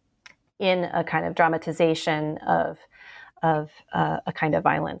 in a kind of dramatization of a kind of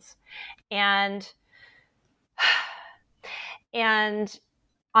violence. And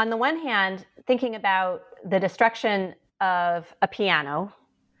on the one hand, thinking about the destruction of a piano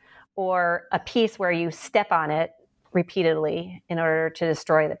or a piece where you step on it repeatedly in order to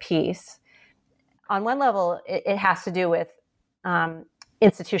destroy the piece, on one level, it has to do with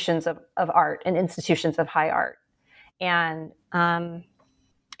institutions of art and institutions of high art, and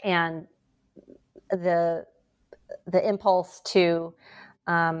the impulse to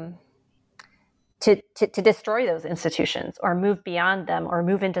destroy those institutions or move beyond them or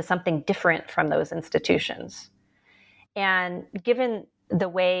move into something different from those institutions. And given the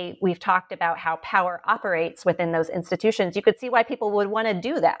way we've talked about how power operates within those institutions, you could see why people would want to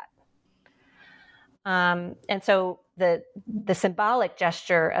do that. And so the symbolic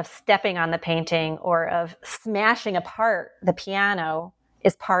gesture of stepping on the painting or of smashing apart the piano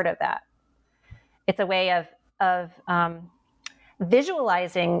is part of that. It's a way of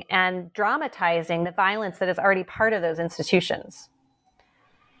visualizing and dramatizing the violence that is already part of those institutions.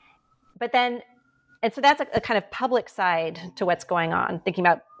 And so that's a kind of public side to what's going on, thinking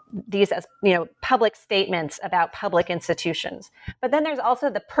about these as, public statements about public institutions. But then there's also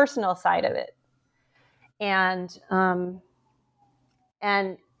the personal side of it. And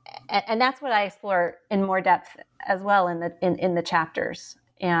that's what I explore in more depth as well in the chapters.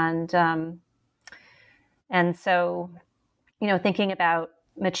 And so, thinking about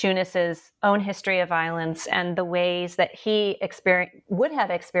Machunas' own history of violence and the ways that he would have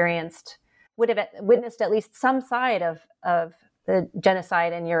witnessed at least some side of the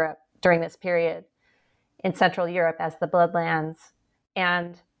genocide in Europe during this period, in Central Europe as the Bloodlands,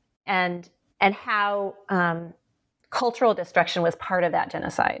 and how cultural destruction was part of that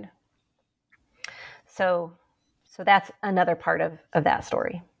genocide. So that's another part of that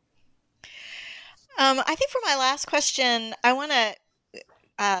story. I think for my last question, I want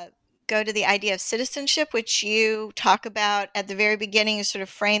to go to the idea of citizenship, which you talk about at the very beginning. You sort of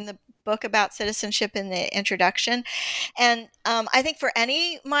frame the book about citizenship in the introduction. And I think for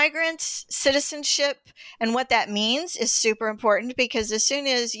any migrant, citizenship and what that means is super important, because as soon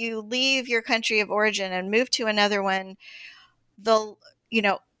as you leave your country of origin and move to another one, the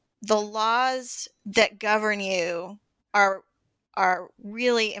laws that govern you are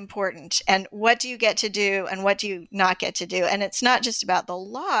really important. And what do you get to do and what do you not get to do? And it's not just about the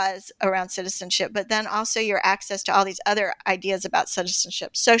laws around citizenship, but then also your access to all these other ideas about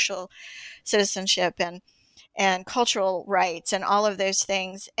citizenship, social citizenship and cultural rights and all of those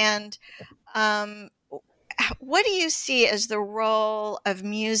things. And what do you see as the role of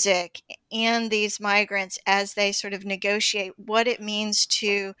music and these migrants as they sort of negotiate what it means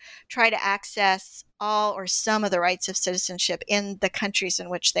to try to access all or some of the rights of citizenship in the countries in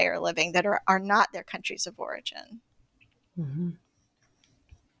which they are living that are not their countries of origin? Mm-hmm.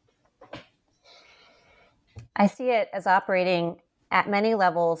 I see it as operating at many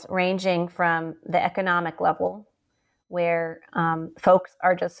levels, ranging from the economic level, where folks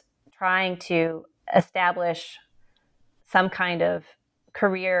are just trying to establish some kind of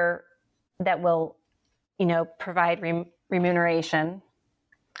career that will, provide remuneration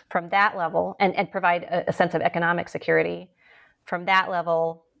from that level and provide a sense of economic security. From that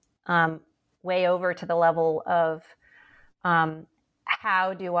level, way over to the level of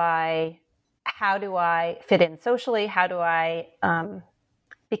how do I fit in socially? How do I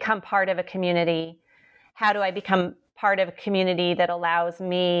become part of a community? How do I become part of a community that allows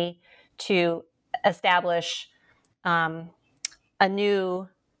me to establish a new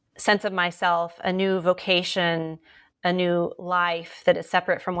sense of myself, a new vocation, a new life that is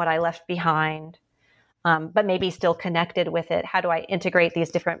separate from what I left behind, but maybe still connected with it? How do I integrate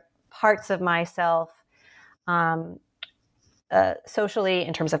these different parts of myself socially,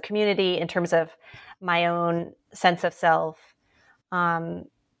 in terms of community, in terms of my own sense of self? And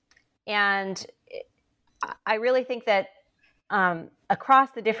I really think that across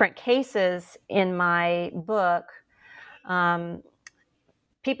the different cases in my book,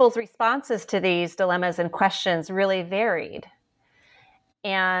 people's responses to these dilemmas and questions really varied.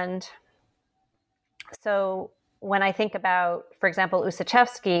 And so when I think about, for example,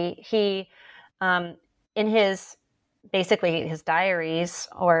 Ussachevsky, he, in his diaries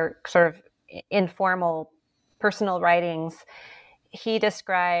or sort of informal personal writings, he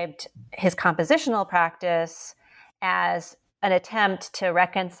described his compositional practice as an attempt to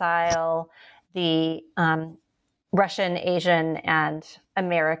reconcile the Russian, Asian, and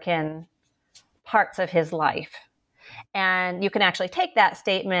American parts of his life. And you can actually take that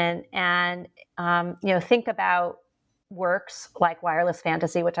statement and think about works like Wireless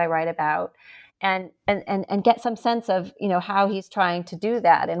Fantasy, which I write about, and get some sense of how he's trying to do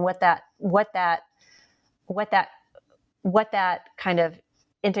that and what that kind of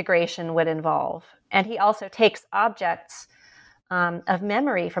integration would involve. And he also takes objects of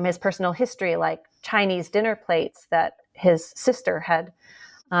memory from his personal history, like Chinese dinner plates that his sister had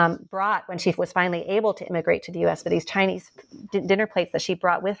brought when she was finally able to immigrate to the U.S. But these Chinese dinner plates that she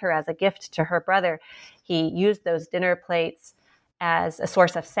brought with her as a gift to her brother, he used those dinner plates as a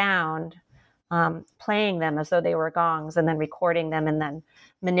source of sound, playing them as though they were gongs, and then recording them, and then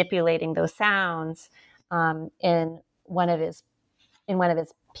manipulating those sounds in one of his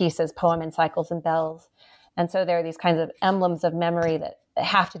pieces, Poem in Cycles and Bells. And so there are these kinds of emblems of memory that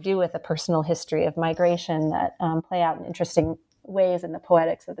have to do with a personal history of migration that play out in interesting ways in the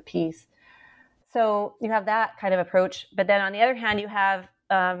poetics of the piece. So you have that kind of approach. But then on the other hand, you have,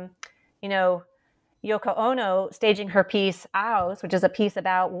 Yoko Ono staging her piece Aus, which is a piece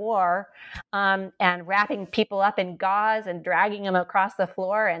about war, and wrapping people up in gauze and dragging them across the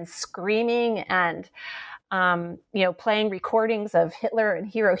floor and screaming and playing recordings of Hitler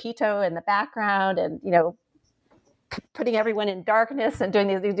and Hirohito in the background, and putting everyone in darkness and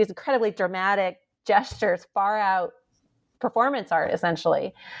doing these incredibly dramatic gestures, far out performance art,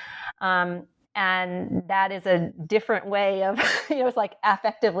 essentially. And that is a different way of, it's like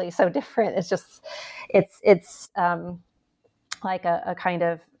affectively so different. It's just, it's like a kind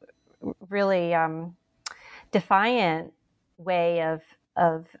of really defiant way of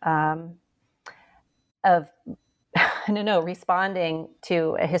responding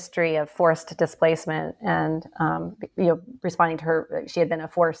to a history of forced displacement and, responding to her. She had been a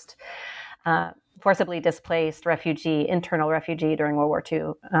forcibly displaced refugee, internal refugee during World War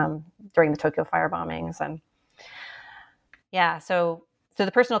II, during the Tokyo fire bombings. And so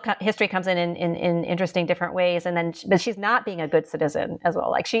the personal history comes in interesting different ways. And then, but she's not being a good citizen as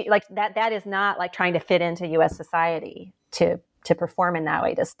well. That is not like trying to fit into U.S. society to perform in that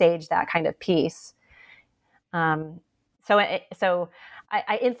way, to stage that kind of piece. So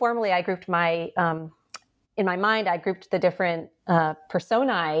I informally, I grouped in my mind, I grouped the different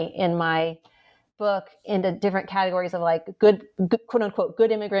personae in my book into different categories of like good, quote unquote,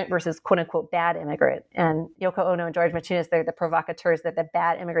 good immigrant versus quote unquote bad immigrant. And Yoko Ono and George Maciunas, they're the provocateurs, they're the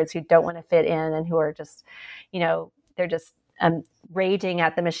bad immigrants who don't want to fit in and who are just, they're just raging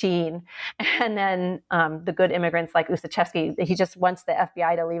at the machine. And then the good immigrants like Ussachevsky, he just wants the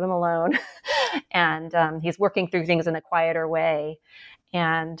FBI to leave him alone. And he's working through things in a quieter way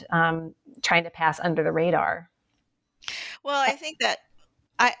and trying to pass under the radar. Well, I think that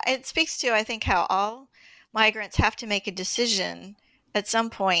it speaks to, I think, how all migrants have to make a decision at some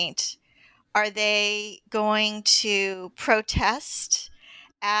point. Are they going to protest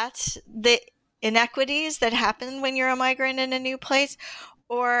at the inequities that happen when you're a migrant in a new place?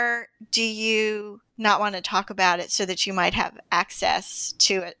 Or do you not want to talk about it so that you might have access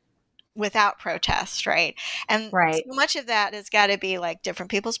to without protest, right? And Right. so much of that has got to be like different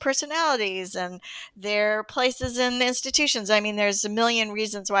people's personalities and their places in institutions. I mean, there's a million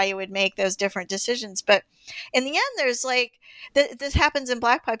reasons why you would make those different decisions, but in the end, there's like this happens in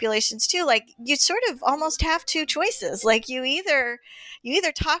Black populations too. Like you sort of almost have two choices. Like you either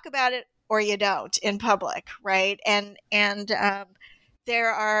talk about it or you don't in public, right? And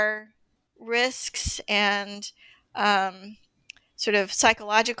there are risks and sort of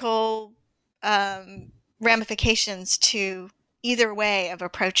psychological ramifications to either way of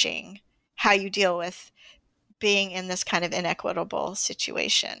approaching how you deal with being in this kind of inequitable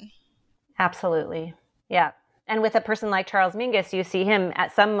situation. Absolutely. Yeah. And with a person like Charles Mingus, you see him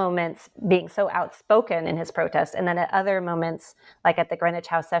at some moments being so outspoken in his protest, and then at other moments, like at the Greenwich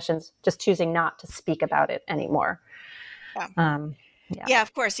House sessions, just choosing not to speak about it anymore. Yeah. Yeah,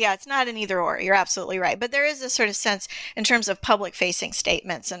 of course. Yeah, it's not an either or. You're absolutely right. But there is a sort of sense in terms of public facing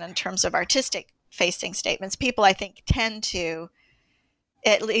statements and in terms of artistic facing statements, people I think tend to,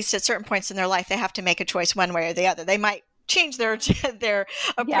 at least at certain points in their life, they have to make a choice one way or the other. They might change their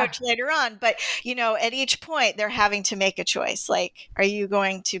approach later on, but at each point they're having to make a choice. Like, are you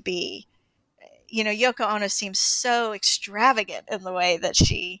going to be, Yoko Ono seems so extravagant in the way that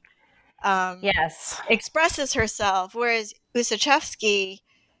she expresses herself, whereas Usachevsky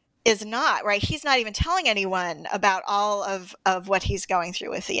is not, right? He's not even telling anyone about all of what he's going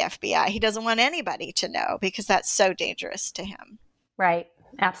through with the FBI. He doesn't want anybody to know because that's so dangerous to him. Right.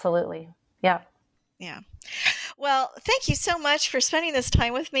 Absolutely. Yeah. Yeah. Well, thank you so much for spending this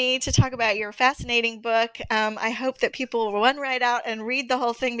time with me to talk about your fascinating book. I hope that people will run right out and read the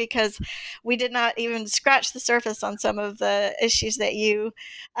whole thing because we did not even scratch the surface on some of the issues that you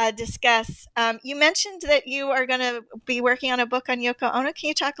discuss. You mentioned that you are going to be working on a book on Yoko Ono. Can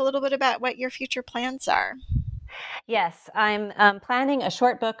you talk a little bit about what your future plans are? Yes, I'm planning a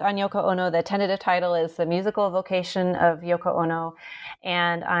short book on Yoko Ono. The tentative title is The Musical Vocation of Yoko Ono.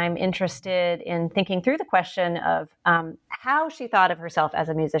 And I'm interested in thinking through the question of how she thought of herself as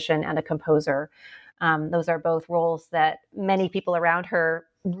a musician and a composer. Those are both roles that many people around her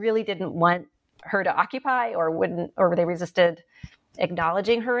really didn't want her to occupy or they resisted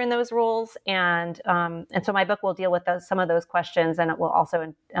acknowledging her in those roles. And so my book will deal with some of those questions, and it will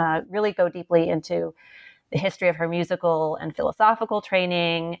also really go deeply into the history of her musical and philosophical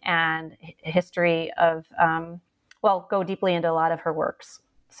training and history of, go deeply into a lot of her works.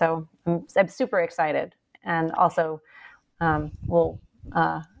 So I'm super excited, and also we'll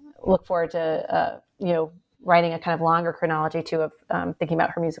look forward to, writing a kind of longer chronology too of thinking about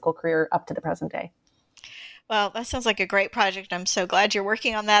her musical career up to the present day. Well, that sounds like a great project. I'm so glad you're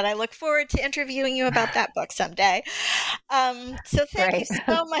working on that. I look forward to interviewing you about that book someday. So thank you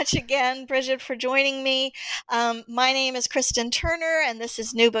so much again, Brigid, for joining me. My name is Kristen Turner, and this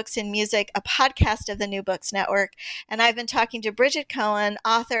is New Books in Music, a podcast of the New Books Network. And I've been talking to Brigid Cohen,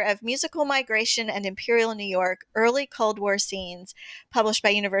 author of Musical Migration and Imperial New York, Early Cold War Scenes, published by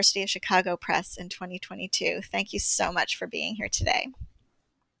University of Chicago Press in 2022. Thank you so much for being here today.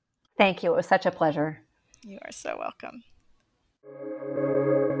 Thank you. It was such a pleasure. You are so welcome.